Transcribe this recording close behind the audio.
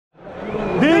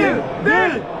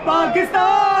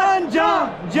Pakistan, ja,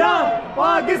 ja,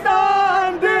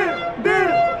 Pakistan, dil, dil,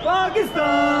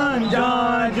 Pakistan,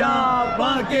 ja, ja,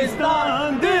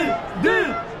 Pakistan, dil,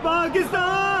 dil,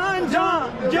 Pakistan, ja,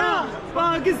 ja,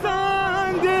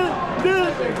 Pakistan, dil,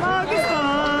 dil,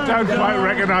 Pakistan. Don't quite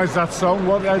recognise that song.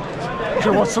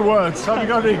 What's the words? Have you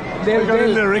got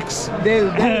any lyrics?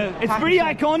 It's pretty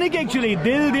iconic actually.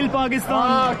 Dil, dil,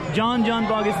 Pakistan, Jan, Jan,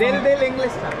 Pakistan. Dil,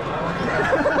 English.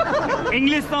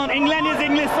 Englistan, England is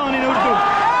Englistan in Urdu.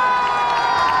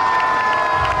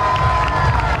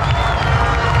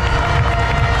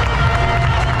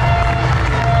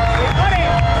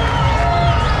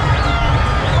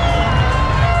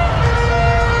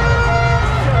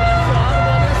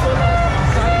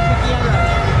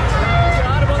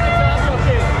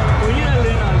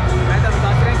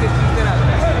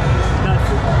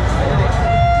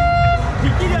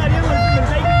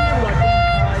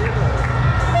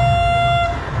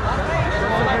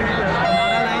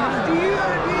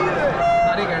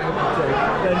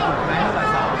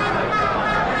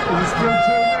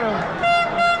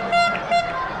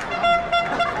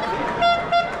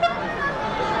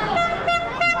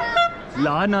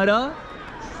 La Nara.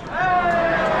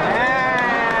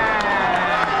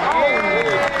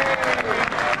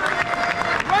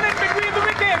 Running between the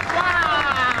wickets.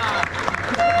 Wow.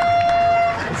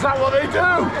 Is that what they do?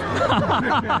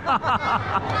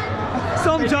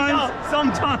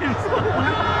 Sometimes.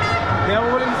 They have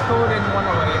only scored in 1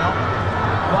 over,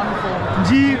 1-4.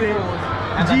 Jeeve,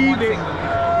 And then one Jeeve, single.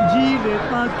 Jeeve,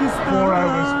 Pakistan.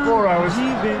 4 hours.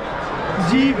 Jeeve,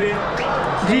 Jeeve,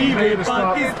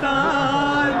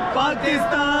 Pakistan,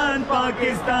 Pakistan,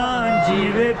 Pakistan,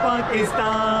 Jeeve,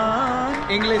 Pakistan.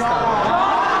 English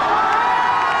style.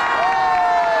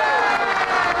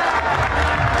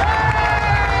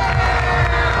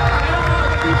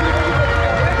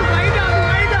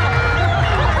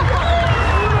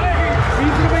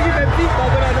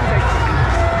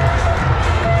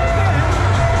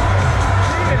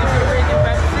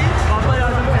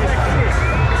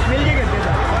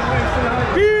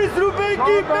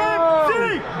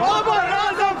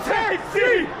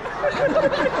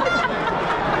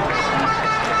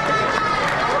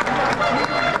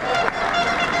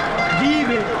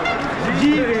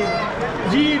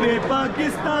 Jeeve,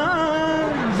 Pakistan,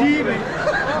 Jeeve,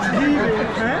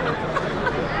 हैं?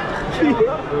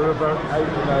 We're about 8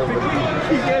 over.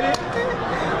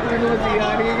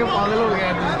 पागल हो गया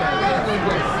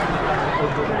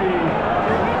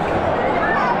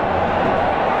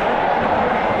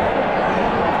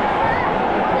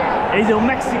There's a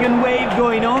Mexican wave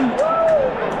going on.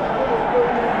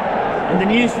 And the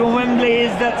news from Wembley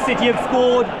is that City have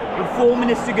scored with 4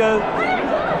 minutes to go.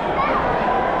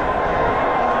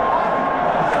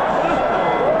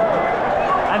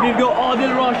 And we've got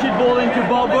Adil Rashid bowling to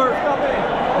Babar.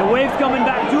 The wave's coming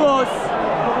back to us.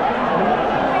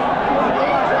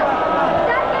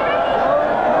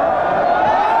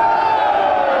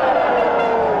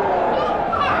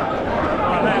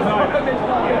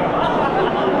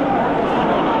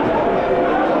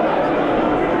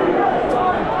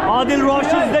 Adil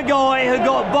Rashid's the guy who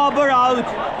got Babar out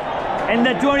in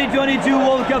the 2022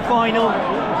 World Cup final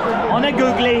on a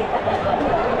googly.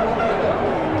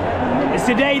 It's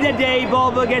today the day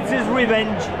Babar gets his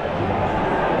revenge.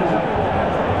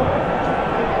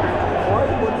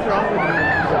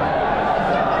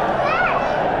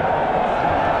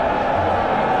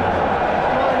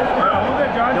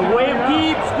 The wave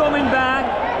keeps coming back.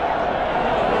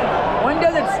 When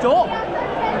does it stop?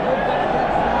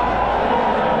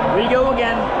 We go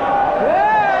again.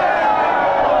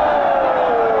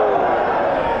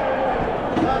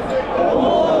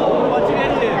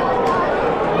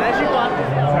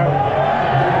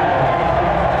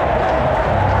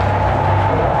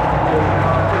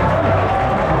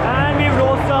 And we've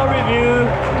lost our review.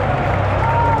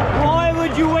 Why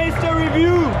would you waste a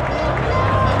review?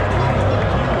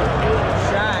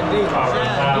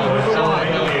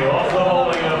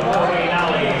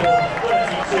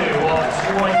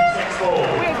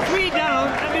 We're 3 down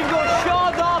and we've got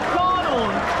Shardar Khan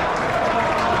on.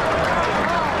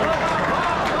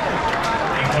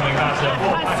 Incoming batter,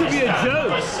 Has to be a joke.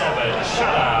 number 7,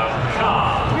 Shardar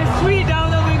Khan. We're 3 down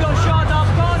and we've got Shardar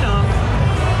Khan on.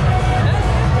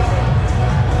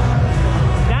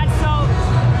 That's how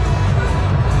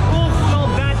awful our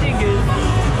batting is.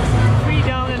 3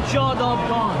 down and Shardar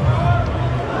Khan.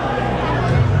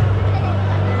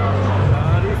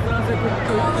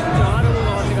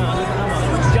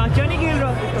 चाचा नहीं खेल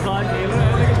रहा इत्तेफाक खेल रहा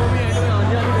है लेकिन वो भी एंड में आ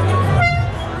जाने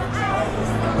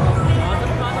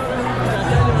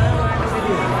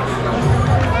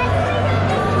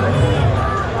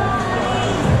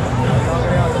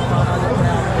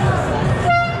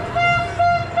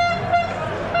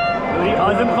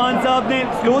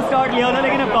स्लो स्टार्ट लिया था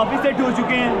लेकिन अब काफ़ी सेट हो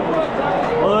चुके हैं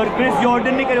और क्रिस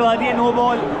जॉर्डन ने करवा दिया नो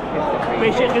बॉल।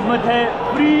 पेशे खिदमत है,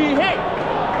 फ्री है।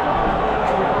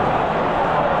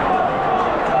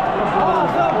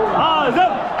 आज़म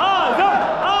आज़म आज़म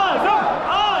आज़म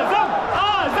आज़म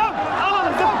आज़म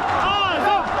आज़म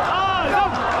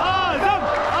आज़म आज़म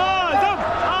आज़म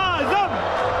आज़म।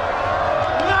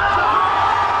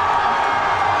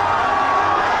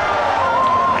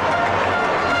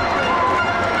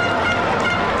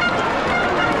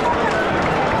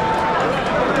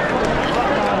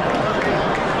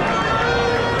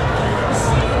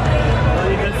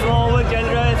 चल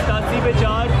रहा है 87 पे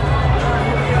 4।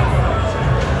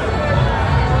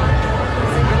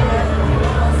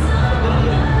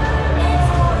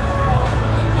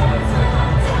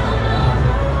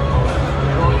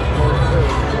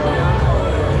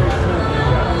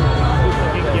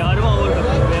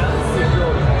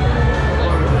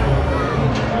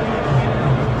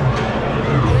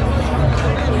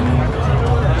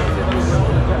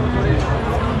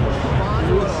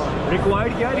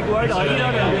 रिक्वायर्ड क्या रिक्वायर्ड आ ही रहा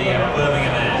है।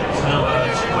 Number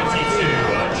 22,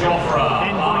 Jofra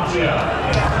Archer.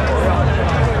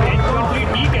 10.3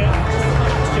 ठीक है,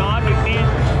 4 लिखते हैं।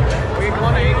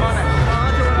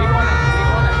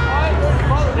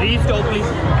 रीस्टोकली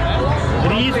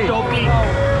रीस्टोकली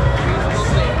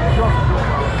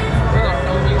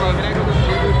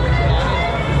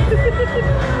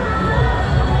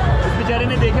इस बेचारे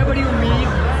ने देखा बड़ी उम्मीद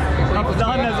अफजा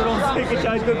नजरों से कि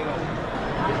शायद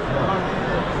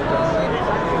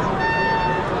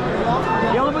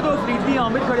यहाँ पे तो प्रीति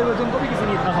आमिर खड़े हुए थे, उनको भी किसी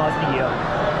ने इतना खास नहीं किया।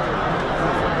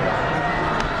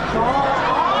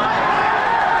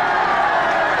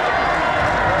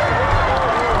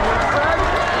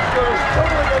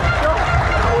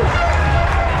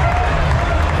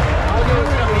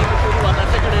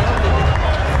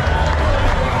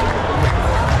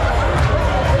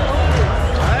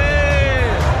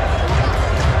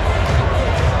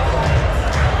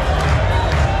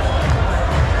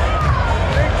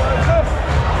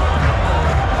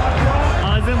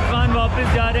 वापस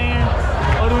जा रहे हैं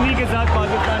और उन्हीं के साथ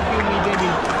पाकिस्तान की उम्मीदें भी।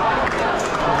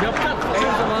 जब तक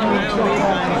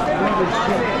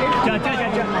चाचा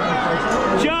चाचा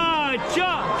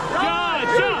चाचा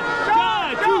चाचा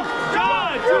चाचू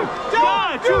चाचू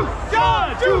चाचू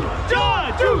चाचू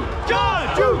चाचू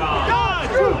चाचू चाचू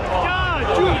चाचू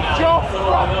चाचू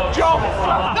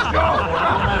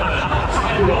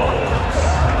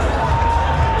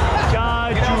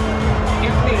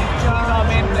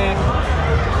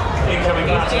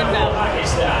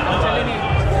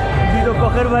जी तो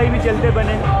फखर भाई भी चलते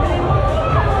बने।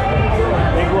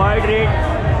 रिक्वायर्ड रेट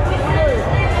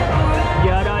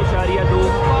 11.2,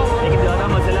 लेकिन ज़्यादा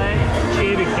मसला है 6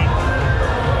 विकेटें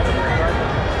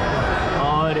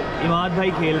और इमाद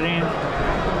भाई खेल रहे हैं।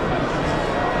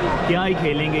 क्या ही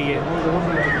खेलेंगे ये,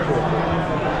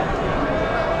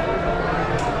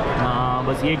 हाँ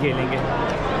बस ये खेलेंगे।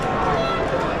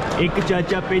 एक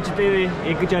चाचा पिचते हुए,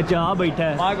 एक चाचा आ बैठा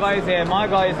है। माँ गाय से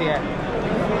है।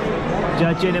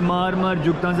 चाचे ने मार मार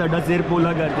जुगता साडा सिर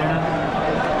पोला कर देना।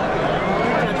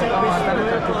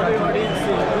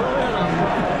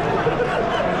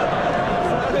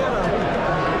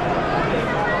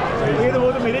 ये तो वो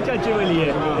तो मेरे चाचे वाली है।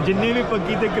 जिन्ने भी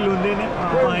पक्की ते कलूंदे ने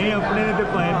पाए अपने ने ते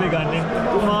पाए बेगाने,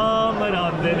 तमाम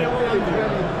आरामदे ने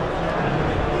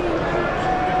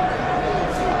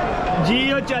जी।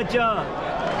 ओ चाचा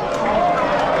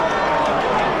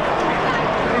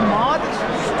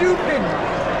Stupid.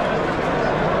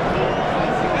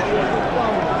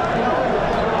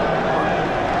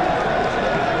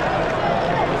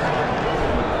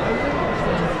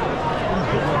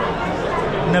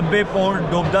 $90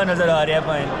 डूबता नजर आ रहा है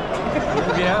पाए।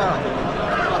 ये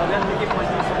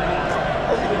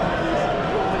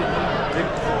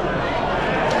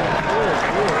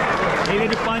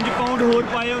 5 पाउंड होर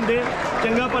पाए होंगे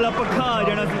चंगा भला पक्का आ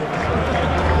जाना सी।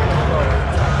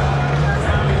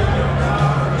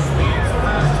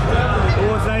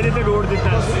 वो साइड से रोड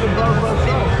दिता।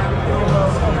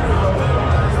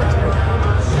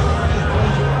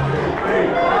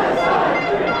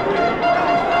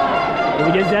 We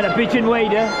just had a pitch and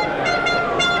wader.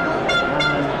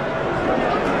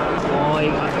 I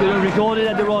couldn't record it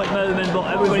at the right moment, but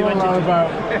everybody went to about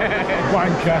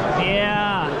wanker.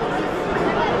 Yeah.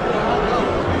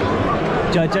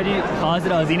 चाचा जी खास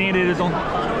राजी नहीं दे देता हूँ।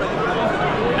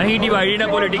 नहीं डिवाइडेड है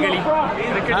पॉलिटिकली।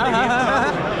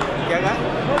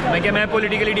 मैं क्या मैं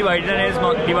पॉलिटिकली डिवाइडेड है इस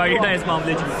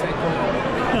मामले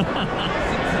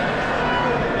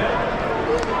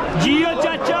जियो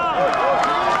चाचा।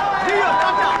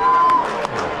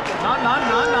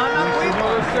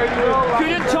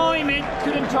 Couldn't time it.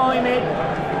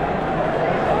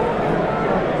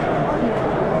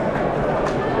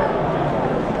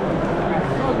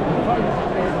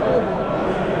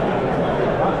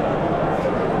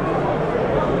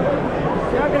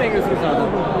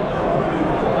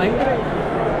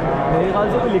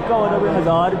 लिखा हुआ था कोई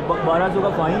 1000-1200 का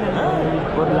फाइन है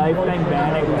और लाइफ टाइम बैन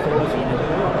है दूसरे का सीन है।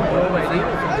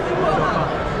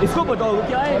 इसको पता होगा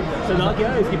क्या है सजा, क्या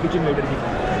है इसकी पिच इन्वेडर की?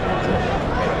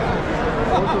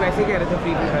 वो तो वैसे कह रहे थे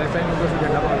फ्री फायर ऐसा नहीं उसको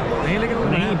झंडा पाल नहीं, लेकिन वो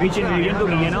नहीं पिच इन्वेजन तो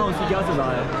नहीं है ना, उसकी क्या सजा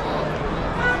है?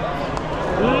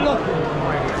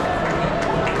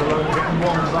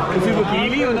 किसी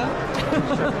वकील ही हो ना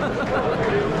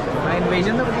मैं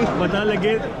इन्वेजन तो पता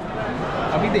लगे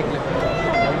अभी देख ले।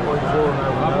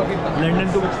 लंडन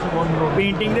तो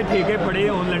पेंटिंग के ठेके पड़े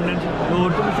हो लंडन तो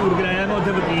और तो मशहूर कराया मैं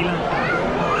उत्थे वकील हाँ।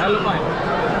 हेलो भाई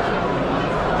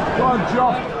Go on,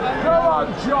 Joff. Go on,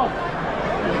 Joff.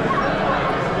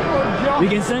 We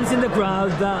can sense in the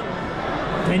crowd that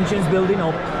tension's building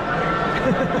up.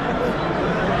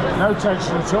 No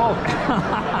tension at all.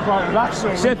 Quite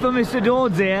relaxing. Except for Mr.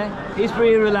 Dodds here, he's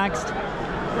pretty relaxed.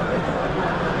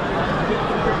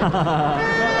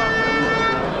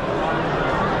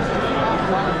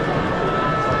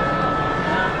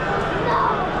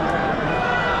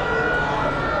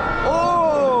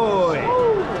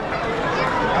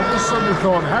 Suddenly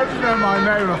thought, how do you know my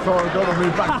name? And I thought I've got to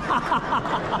move back.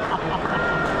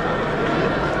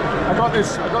 I got this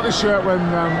shirt when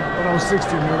I was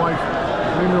 16. Me and my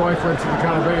wife went to the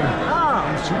Caribbean.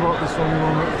 And she brought this for me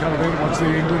when we went to the Caribbean. What's the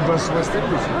England versus West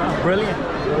Indies? Brilliant.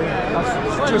 That's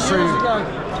just so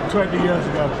 20 years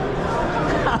ago.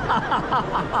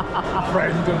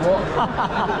 Friend and what?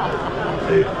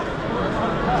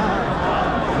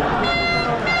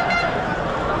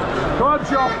 Go on,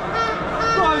 Joff.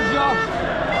 Go on, Josh.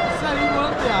 Said he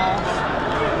won't dance.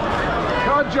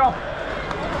 Go on, Joff.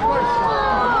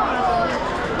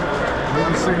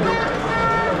 Really single.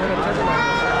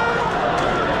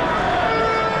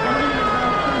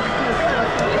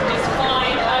 Just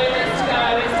 5 overs to go.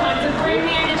 It's time to bring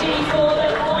the energy for the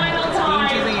final time.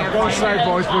 I've got to say,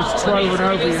 boys, but it's 12 and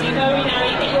over. You know, you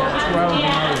think you'll have to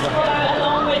follow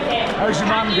along with him. How's your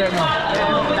man getting on?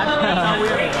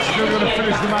 Still going to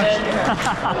finish the match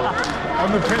on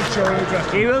the pitch, or is it?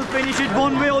 He will finish it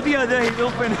one way or the other, he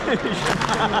will finish.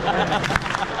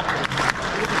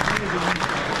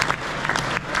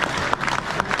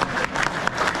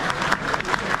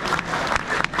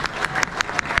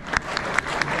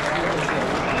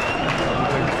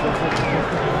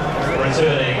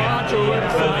 Returning at the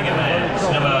Birmingham end,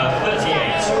 number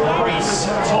 38, Maurice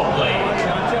Topley.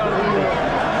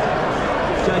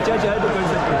 चाचा चाहे तो कर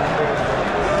सकते हैं।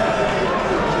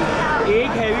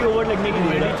 एक heavy over लगने की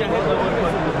जरूरत है यार,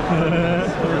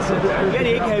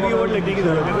 एक हैवी ओवर लगने की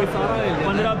जरूरत है।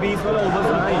 15-20 वाला ओवर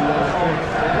सारा ही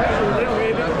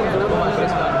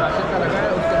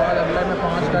उसके बाद अगला में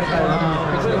 5 कर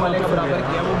पिछले वाले का बराबर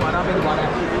किया, वो 12 पे दोबारा है,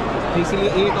 तो इसीलिए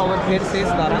एक ओवर फिर से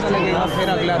 17 का लगेगा, फिर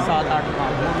अगला 7-8 का।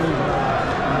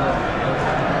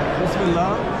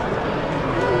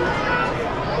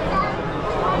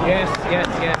 यस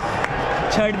यस यस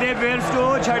छड़ दे बेयरस्टो,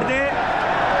 छड़ दे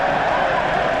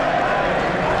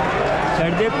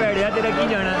पैड़िया, तेरा की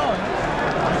जाना।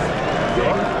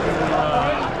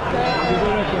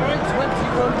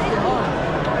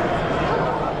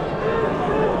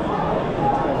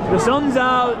 The sun's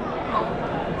out.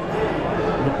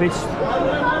 The pitch, the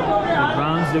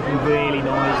ground's looking really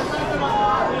nice.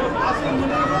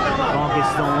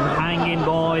 Pakistan hanging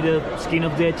by the skin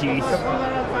of their teeth.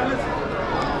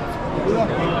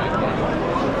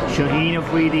 Shaheen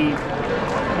Afridi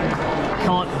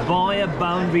can't buy a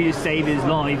boundary to save his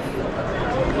life.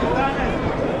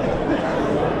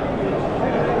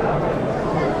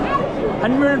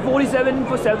 $147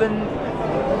 for 7.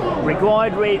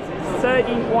 Required rate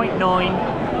 13.9.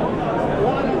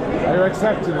 Are you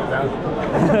accepting it now?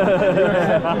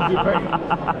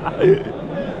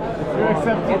 You're accepting defeat. You're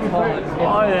accepting defeat. I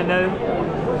don't know.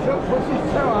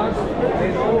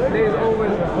 There's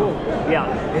always hope. Yeah,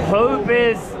 hope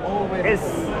is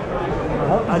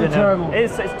I don't know. Terrible.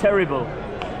 It's terrible.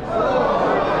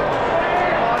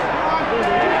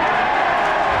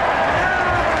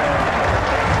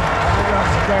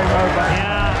 That's game over. Yeah.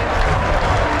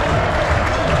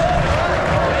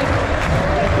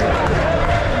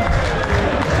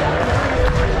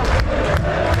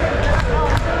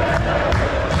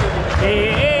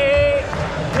 Hey,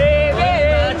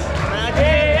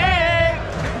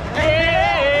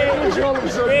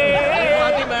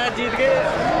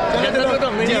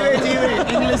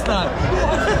 इंग्लिस्तान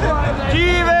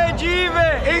जीवे जीवे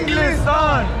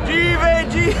इंग्लिस्तान, जीवे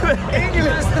जीवे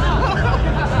इंग्लिस्तान।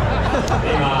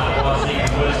 The man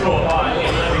was caught by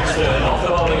Ian Livingston off the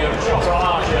bowling of Jofra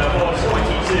Archer for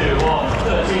 22 on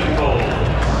 13 balls.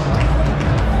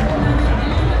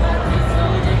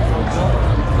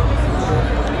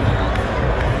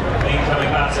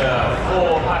 Incoming batter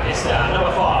for Pakistan.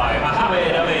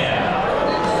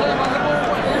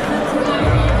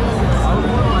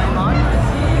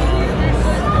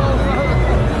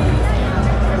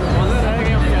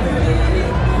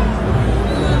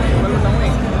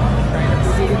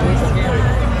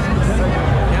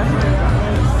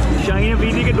 हैं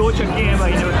V G के 2 छक्के हैं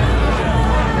भाई ने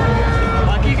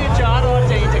बाकी के 4 और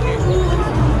चाहिए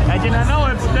छक्के ना ना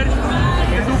वेबस्टर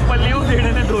तू पल्ले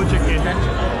देने ने 2 छक्के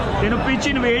तेन पिच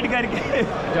इनवेट करके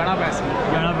जाना पैसे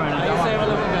जाना पैना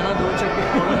मतलब जाना 2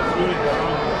 छक्के